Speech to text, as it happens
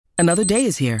Another day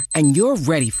is here, and you're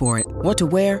ready for it. What to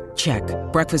wear? Check.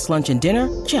 Breakfast, lunch, and dinner?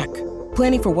 Check.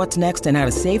 Planning for what's next and how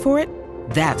to save for it?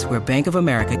 That's where Bank of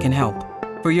America can help.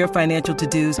 For your financial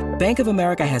to-dos, Bank of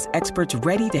America has experts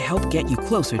ready to help get you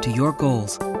closer to your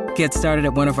goals. Get started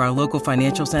at one of our local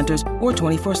financial centers or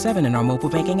 24/7 in our mobile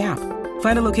banking app.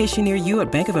 Find a location near you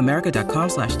at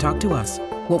bankofamerica.com/talktous.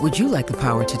 What would you like the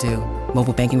power to do?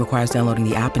 Mobile banking requires downloading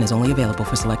the app and is only available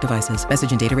for select devices.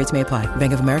 Message and data rates may apply.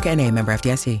 Bank of America N.A., member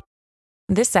FDIC.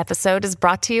 This episode is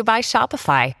brought to you by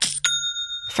Shopify.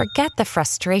 Forget the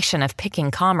frustration of picking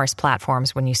commerce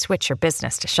platforms when you switch your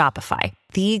business to Shopify,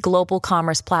 the global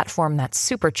commerce platform that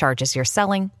supercharges your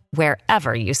selling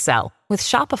wherever you sell. With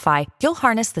Shopify, you'll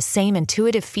harness the same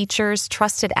intuitive features,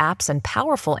 trusted apps, and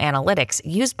powerful analytics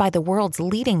used by the world's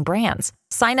leading brands.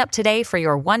 Sign up today for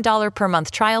your $1 per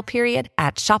month trial period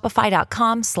at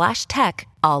shopify.com/tech,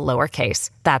 all lowercase.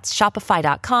 That's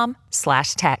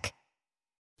shopify.com/tech.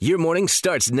 Your morning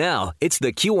starts now. It's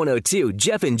the Q102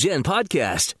 Jeff and Jen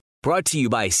podcast, brought to you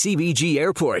by CBG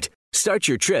Airport. Start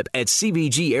your trip at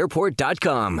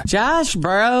CBGAirport.com. Josh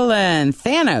Brolin,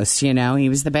 Thanos, he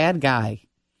was the bad guy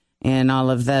in all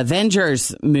of the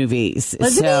Avengers movies.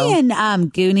 Wasn't he in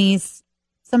Goonies?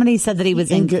 Somebody said that he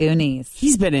was in Goonies.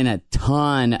 He's been in a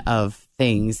ton of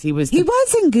things. He was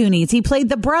in Goonies. He played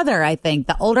the brother, I think,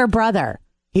 the older brother.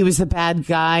 He was the bad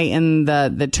guy and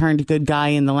the turned good guy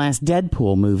in the last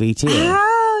Deadpool movie, too.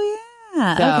 Oh,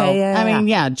 yeah. So, okay,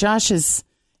 yeah. Josh is...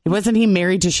 Wasn't he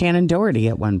married to Shannon Doherty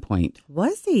at one point?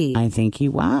 Was he? I think he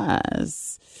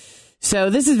was. So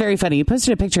this is very funny. He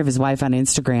posted a picture of his wife on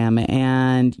Instagram,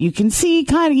 and you can see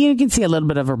a little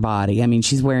bit of her body. I mean,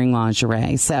 she's wearing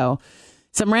lingerie. So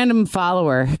some random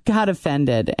follower got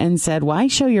offended and said, "Why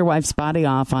show your wife's body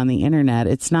off on the internet?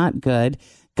 It's not good.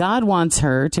 God wants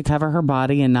her to cover her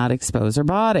body and not expose her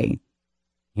body."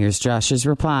 Here's Josh's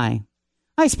reply.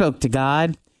 "I spoke to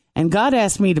God, and God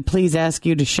asked me to please ask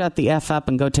you to shut the F up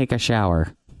and go take a shower."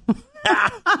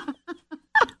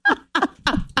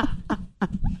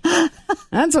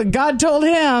 That's what God told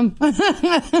him.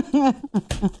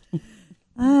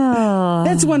 Oh,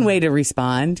 that's one way to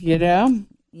respond,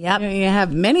 Yep. You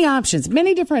have many options,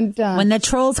 many different when the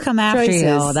trolls come after choices.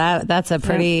 you, that's a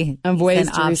pretty ways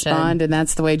to option. respond, and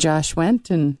that's the way Josh went,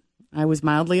 and I was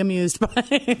mildly amused by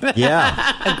it.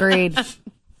 Yeah. Agreed.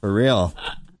 For real.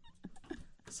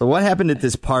 So what happened at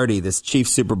this party, this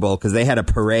Chiefs Super Bowl? Because they had a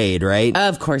parade, right?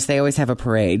 Of course, they always have a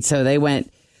parade. So they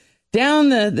went down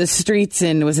the streets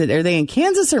in, are they in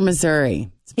Kansas or Missouri?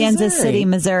 Kansas City,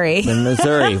 Missouri. In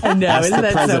Missouri. I know, isn't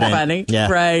that so funny? Yeah.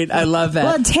 Right, I love that.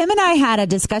 Well, Tim and I had a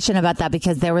discussion about that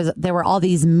because there were all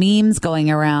these memes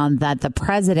going around that the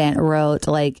president wrote,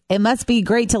 like, it must be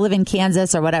great to live in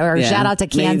Kansas or whatever, or shout out to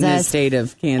Kansas. Made the state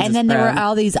of Kansas and then proud. there were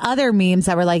all these other memes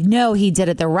that were like, no, he did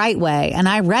it the right way. And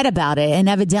I read about it, and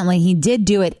evidently he did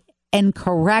do it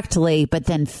incorrectly, but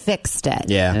then fixed it.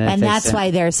 Yeah. And that's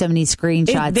why there are so many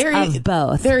screenshots of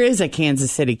both. There is a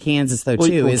Kansas City, Kansas, though,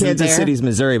 too, isn't Kansas there? City's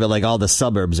Missouri, but like all the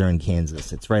suburbs are in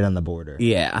Kansas. It's right on the border.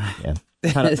 Yeah. Yeah.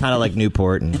 Kind of like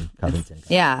Newport and Covington.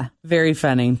 Yeah. Very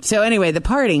funny. So anyway, the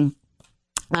party,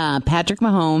 Patrick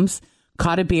Mahomes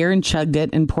caught a beer and chugged it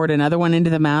and poured another one into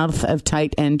the mouth of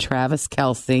tight end Travis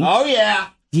Kelce. Oh, yeah.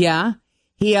 Yeah.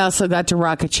 He also got to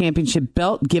rock a championship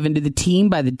belt given to the team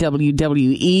by the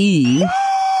WWE.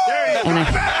 And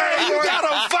you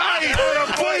gotta fight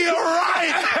for your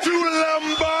right to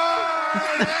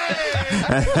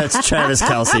Lombardi. That's Travis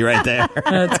Kelce right there.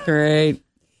 That's great.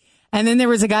 And then there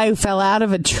was a guy who fell out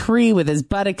of a tree with his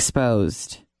butt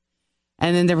exposed.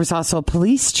 And then there was also a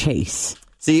police chase.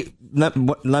 See, let's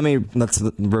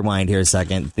rewind here a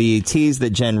second. The tease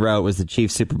that Jen wrote was the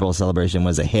Chiefs Super Bowl celebration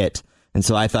was a hit. And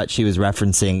so I thought she was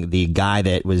referencing the guy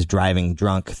that was driving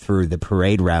drunk through the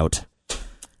parade route.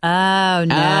 Oh,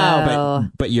 no.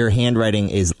 But your handwriting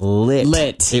is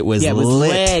lit. It was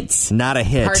lit. Not a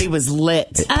hit. Party was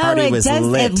lit. Party was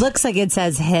lit. It looks like it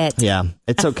says hit. Yeah,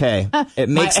 it's okay. It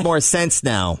makes more sense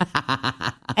now.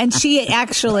 And she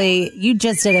actually, you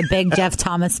just did a big Jeff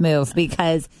Thomas move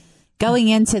because going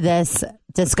into this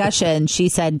discussion, she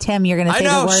said, Tim, you're going to say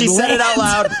the word lit. She said it out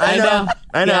loud. I know.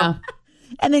 Yeah.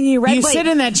 And then you sit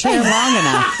in that chair long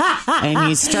enough, and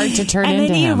you start to turn into him.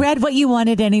 And then you read what you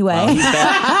wanted anyway. Well, he's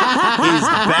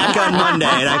back on Monday,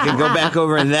 and I can go back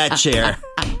over in that chair.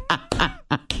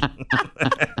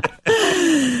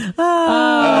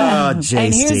 Oh, JC.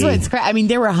 And here's what's crazy. I mean,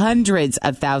 there were hundreds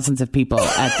of thousands of people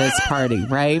at this party,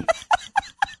 right?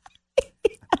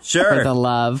 Sure. For the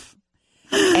love.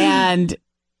 And you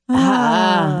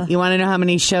want to know how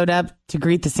many showed up to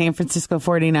greet the San Francisco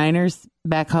 49ers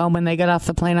back home when they got off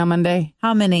the plane on Monday?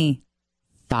 How many?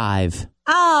 5.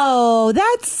 Oh,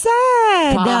 that's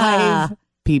sad. 5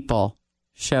 people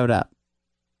showed up.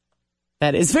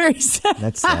 That is very sad.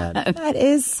 That's sad. That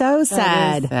is so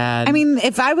sad. sad. I mean,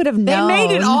 if I would have known. They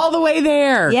made it all the way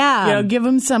there. Yeah. Give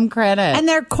them some credit. And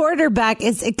their quarterback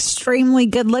is extremely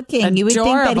good looking. You would think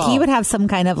that he would have some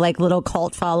kind of like little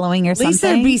cult following or something. At least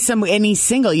there'd be some, and he's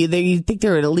single. You'd think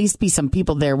there would at least be some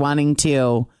people there wanting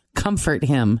to comfort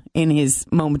him in his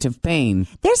moment of pain.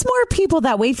 There's more people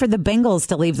that wait for the Bengals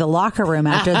to leave the locker room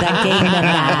after that game than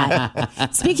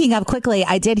that. Speaking of quickly,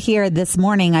 I did hear this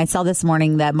morning, I saw this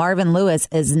morning that Marvin Lewis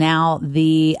is now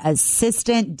the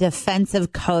assistant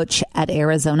defensive coach at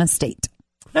Arizona State.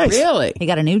 Nice. Really? He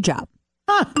got a new job.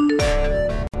 I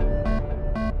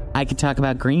could talk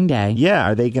about Green Day. Yeah,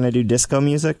 are they going to do disco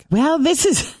music? Well,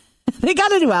 they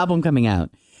got a new album coming out.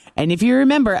 And if you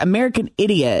remember, American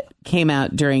Idiot came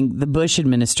out during the Bush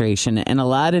administration, and a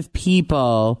lot of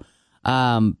people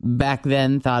back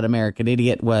then thought American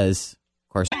Idiot was,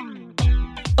 of course.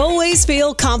 Always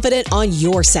feel confident on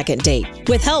your second date.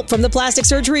 With help from the Plastic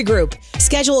Surgery Group.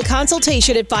 Schedule a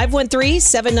consultation at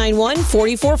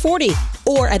 513-791-4440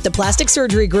 or at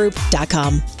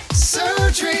theplasticsurgerygroup.com.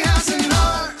 Surgery has an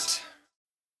art.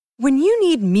 When you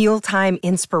need mealtime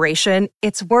inspiration,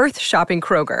 it's worth shopping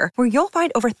Kroger, where you'll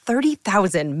find over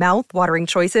 30,000 mouth-watering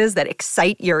choices that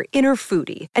excite your inner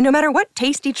foodie. And no matter what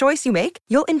tasty choice you make,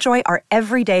 you'll enjoy our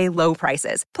everyday low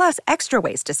prices, plus extra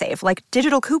ways to save, like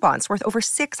digital coupons worth over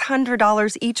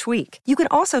 $600 each week. You can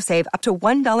also save up to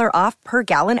 $1 off per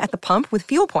gallon at the pump with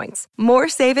fuel points. More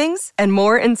savings and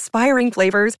more inspiring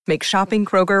flavors make shopping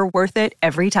Kroger worth it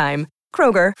every time.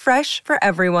 Kroger, fresh for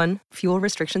everyone. Fuel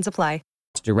restrictions apply.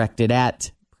 Directed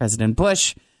at President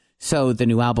Bush. So the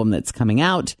new album that's coming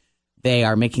out, they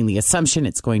are making the assumption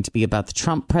it's going to be about the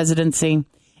Trump presidency.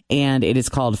 And it is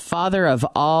called Father of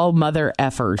All Mother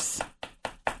Effers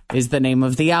is the name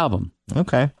of the album.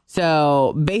 Okay.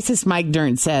 So bassist Mike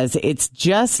Dirnt says it's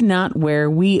just not where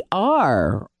we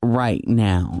are right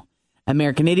now.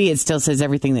 American Idiot still says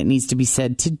everything that needs to be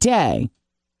said today.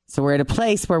 So we're at a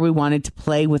place where we wanted to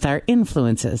play with our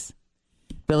influences.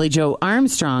 Billy Joe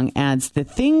Armstrong adds, the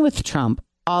thing with Trump,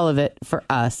 all of it for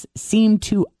us seemed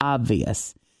too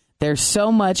obvious. There's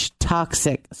so much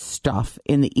toxic stuff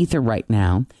in the ether right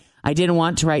now. I didn't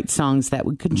want to write songs that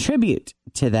would contribute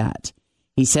to that.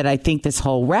 He said, I think this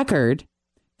whole record,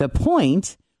 the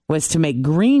point was to make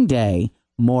Green Day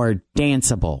more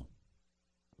danceable.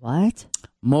 What?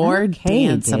 More Okay,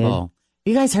 danceable. dude.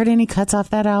 You guys heard any cuts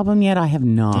off that album yet? I have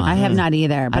not. I have not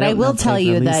either. But I don't know will if tell they've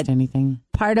you released that anything.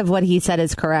 part of what he said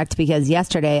is correct, because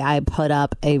yesterday I put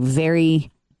up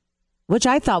which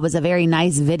I thought was a very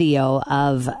nice video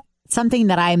of something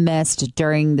that I missed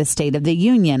during the State of the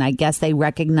Union. I guess they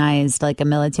recognized like a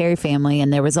military family,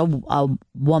 and there was a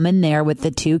woman there with the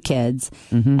 2 kids,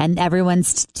 and everyone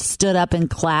stood up and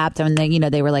clapped, and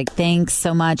they were like, thanks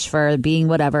so much for being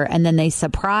whatever. And then they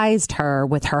surprised her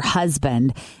with her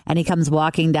husband, and he comes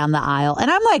walking down the aisle,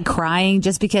 and I'm like crying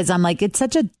just because I'm like, it's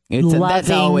such a loving, that's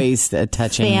always a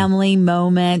touching family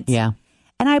moment. Yeah.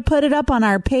 And I put it up on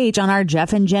our page, on our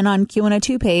Jeff and Jen on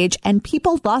Q102 page, and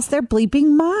people lost their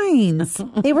bleeping minds.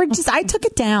 They were I took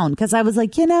it down because I was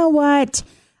like, you know what?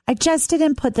 I just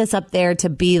didn't put this up there to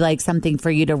be like something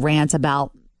for you to rant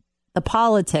about the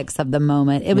politics of the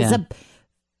moment. It was a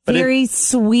very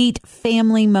sweet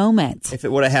family moment. If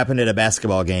it would have happened at a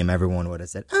basketball game, everyone would have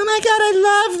said, oh my God,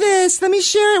 I love this. Let me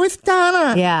share it with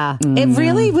Donna. Yeah. It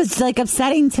really was like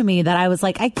upsetting to me that I was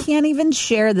like, I can't even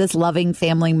share this loving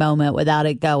family moment without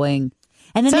it going.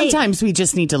 And then sometimes we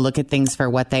just need to look at things for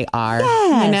what they are.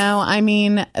 Yes. You know, I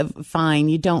mean, fine.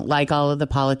 You don't like all of the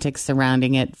politics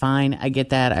surrounding it. Fine. I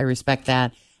get that. I respect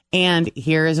that. And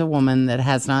here is a woman that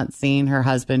has not seen her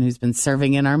husband who's been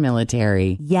serving in our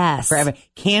military. Yes. Forever.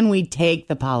 Can we take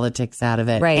the politics out of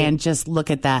it and just look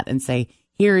at that and say,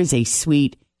 here is a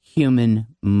sweet human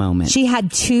moment? She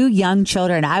had 2 young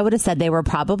children. I would have said they were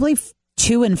probably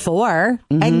 2 and 4.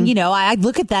 And, I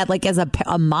look at that like as a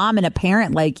mom and a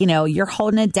parent, like, you're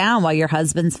holding it down while your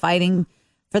husband's fighting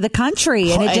for the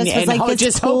country. And it just was like this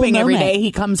just cool hoping moment. every day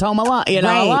he comes home alive,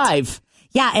 alive.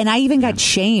 Yeah, and I even got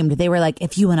shamed. They were like,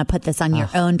 if you want to put this on your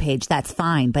own page, that's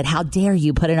fine. But how dare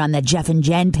you put it on the Jeff and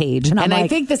Jen page? And I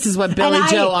think this is what Billy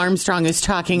Joe Armstrong is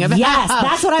talking about. Yes,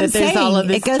 that's what I'm saying. There's all of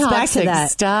this it goes back to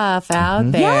that stuff out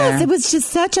there. Yes, it was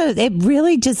just it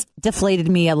really just deflated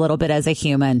me a little bit as a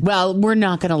human. Well, we're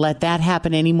not going to let that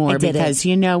happen anymore because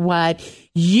you know what?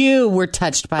 You were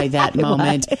touched by that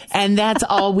moment, and that's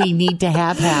all we need to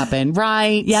have happen,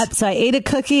 right? Yep. So I ate a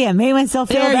cookie and made myself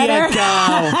feel better. There you go.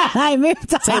 I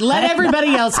moved on. Say, let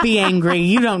everybody else be angry.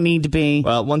 You don't need to be.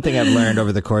 Well, one thing I've learned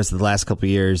over the course of the last couple of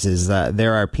years is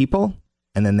there are people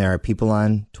and then there are people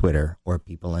on Twitter or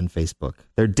people on Facebook.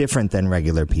 They're different than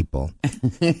regular people.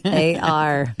 They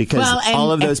are. Because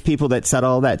all of those people that said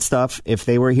all that stuff, if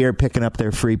they were here picking up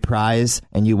their free prize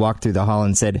and you walked through the hall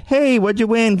and said, hey, what'd you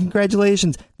win?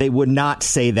 Congratulations. They would not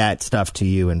say that stuff to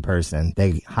you in person.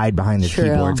 They hide behind the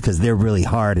keyboards because they're really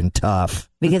hard and tough.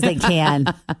 Because they can.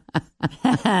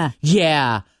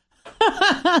 Yeah.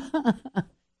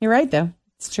 You're right, though.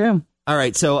 It's true. All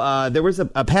right, so there was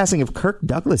a passing of Kirk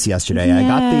Douglas yesterday. Yes. I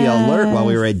got the alert while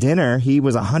we were at dinner. He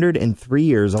was 103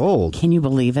 years old. Can you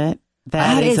believe it?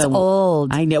 That is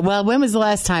old. I know. Well, when was the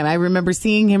last time? I remember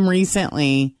seeing him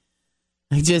recently,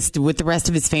 just with the rest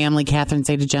of his family, Catherine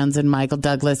Zeta-Jones and Michael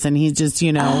Douglas, and he's just,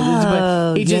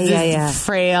 this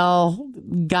frail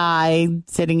guy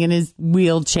sitting in his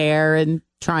wheelchair and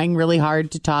trying really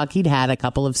hard to talk. He'd had a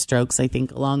couple of strokes, I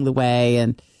think, along the way,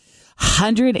 and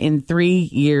 103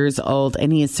 years old,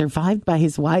 and he is survived by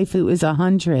his wife, who is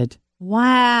 100. Wow.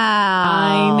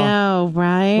 I know,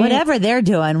 right? Whatever they're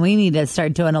doing, we need to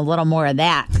start doing a little more of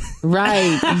that.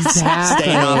 Right, exactly.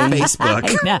 Staying on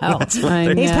Facebook. I know.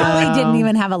 He probably didn't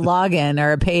even have a login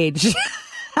or a page.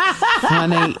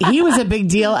 Funny. He was a big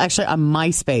deal, actually, on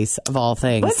MySpace, of all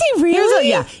things. Was he really?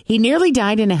 Yeah. He nearly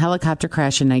died in a helicopter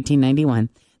crash in 1991.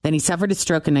 Then he suffered a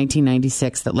stroke in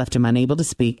 1996 that left him unable to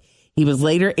speak. He was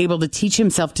later able to teach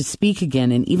himself to speak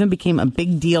again and even became a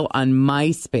big deal on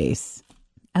MySpace.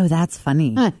 Oh, that's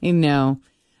funny. I know.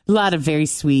 A lot of very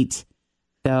sweet,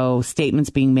 though, statements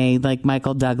being made. Like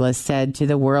Michael Douglas said, to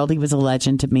the world, he was a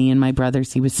legend. To me and my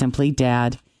brothers, he was simply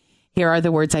Dad. Here are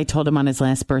the words I told him on his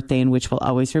last birthday and which will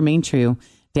always remain true.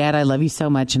 Dad, I love you so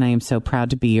much, and I am so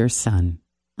proud to be your son.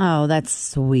 Oh, that's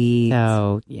sweet.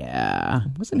 Oh, yeah.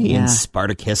 Wasn't he in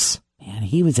Spartacus? Man,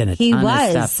 he was in a ton of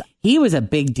stuff. He was a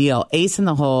big deal. Ace in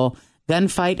the Hole,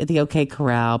 Gunfight at the OK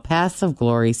Corral, Paths of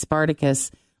Glory, Spartacus,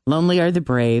 Lonely Are the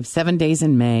Brave, 7 Days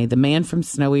in May, The Man from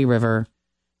Snowy River,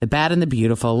 The Bad and the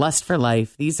Beautiful, Lust for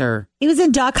Life. These are He was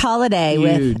in Doc Holliday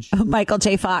huge. With Michael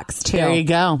J. Fox, too. There you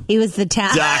go. He was the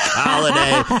town. Doc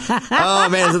Holliday. Oh,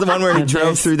 man, is it the one where he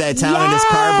drove through that town and his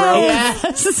car broke?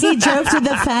 Yes. He drove to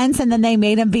the fence, and then they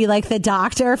made him be like the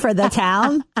doctor for the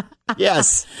town.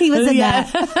 Yes. He was in that.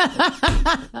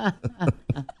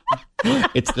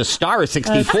 It's the Star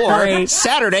 64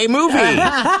 Saturday movie.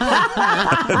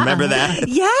 Remember that?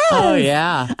 Yes. Oh,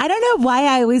 yeah. I don't know why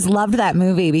I always loved that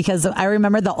movie, because I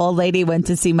remember the old lady went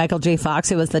to see Michael J. Fox,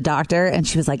 who was the doctor, and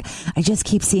she was like, I just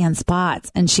keep seeing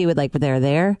spots. And she would like, they're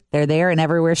there. And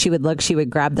everywhere she would look, she would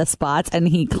grab the spots, and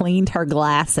he cleaned her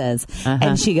glasses.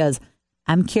 And she goes,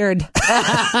 I'm cured.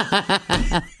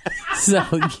 So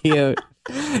cute.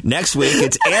 Next week,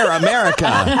 it's Air America.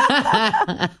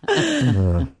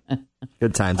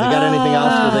 Good times. I got anything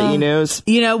else for the e-news?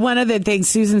 You know, one of the things,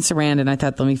 Susan Sarandon, I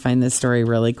thought, let me find this story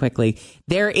really quickly.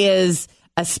 There is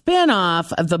a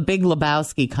spinoff of The Big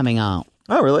Lebowski coming out.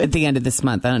 Oh, really? At the end of this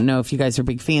month. I don't know if you guys are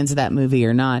big fans of that movie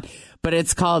or not, but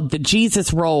it's called The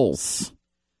Jesus Rolls.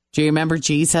 Do you remember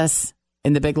Jesus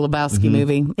in The Big Lebowski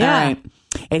movie? Yeah. All right.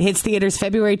 It hits theaters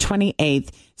February 28th.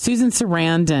 Susan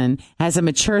Sarandon has a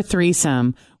mature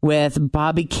threesome with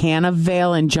Bobby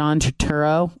Cannavale and John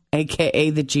Turturro,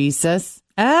 a.k.a. the Jesus.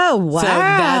 Oh, wow. So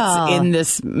that's in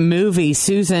this movie.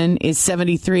 Susan is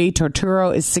 73,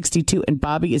 Turturro is 62, and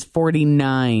Bobby is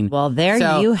 49. Well,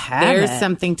 there you have There's it.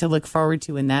 something to look forward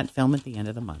to in that film at the end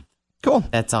of the month. Cool.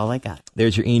 That's all I got.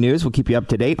 There's your e-news. We'll keep you up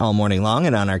to date all morning long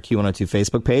and on our Q102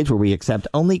 Facebook page, where we accept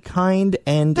only kind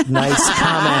and nice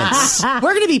comments.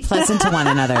 We're going to be pleasant to one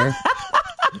another.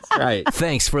 That's right.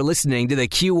 Thanks for listening to the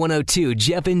Q102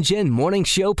 Jeff and Jen Morning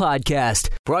Show podcast,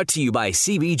 brought to you by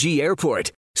CBG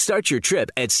Airport. Start your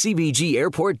trip at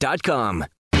CBGAirport.com.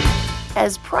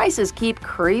 As prices keep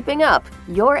creeping up,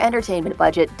 your entertainment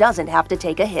budget doesn't have to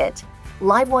take a hit.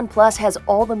 Live One Plus has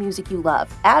all the music you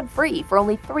love, ad-free for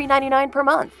only $3.99 per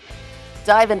month.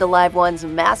 Dive into Live One's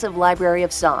massive library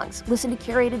of songs, listen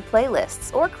to curated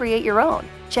playlists, or create your own.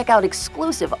 Check out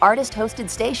exclusive artist-hosted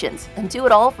stations, and do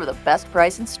it all for the best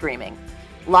price in streaming.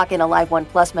 Lock in a Live One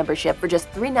Plus membership for just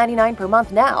 $3.99 per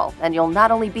month now, and you'll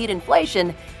not only beat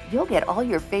inflation, you'll get all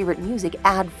your favorite music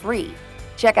ad-free.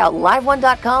 Check out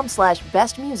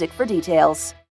liveone.com/bestmusic for details.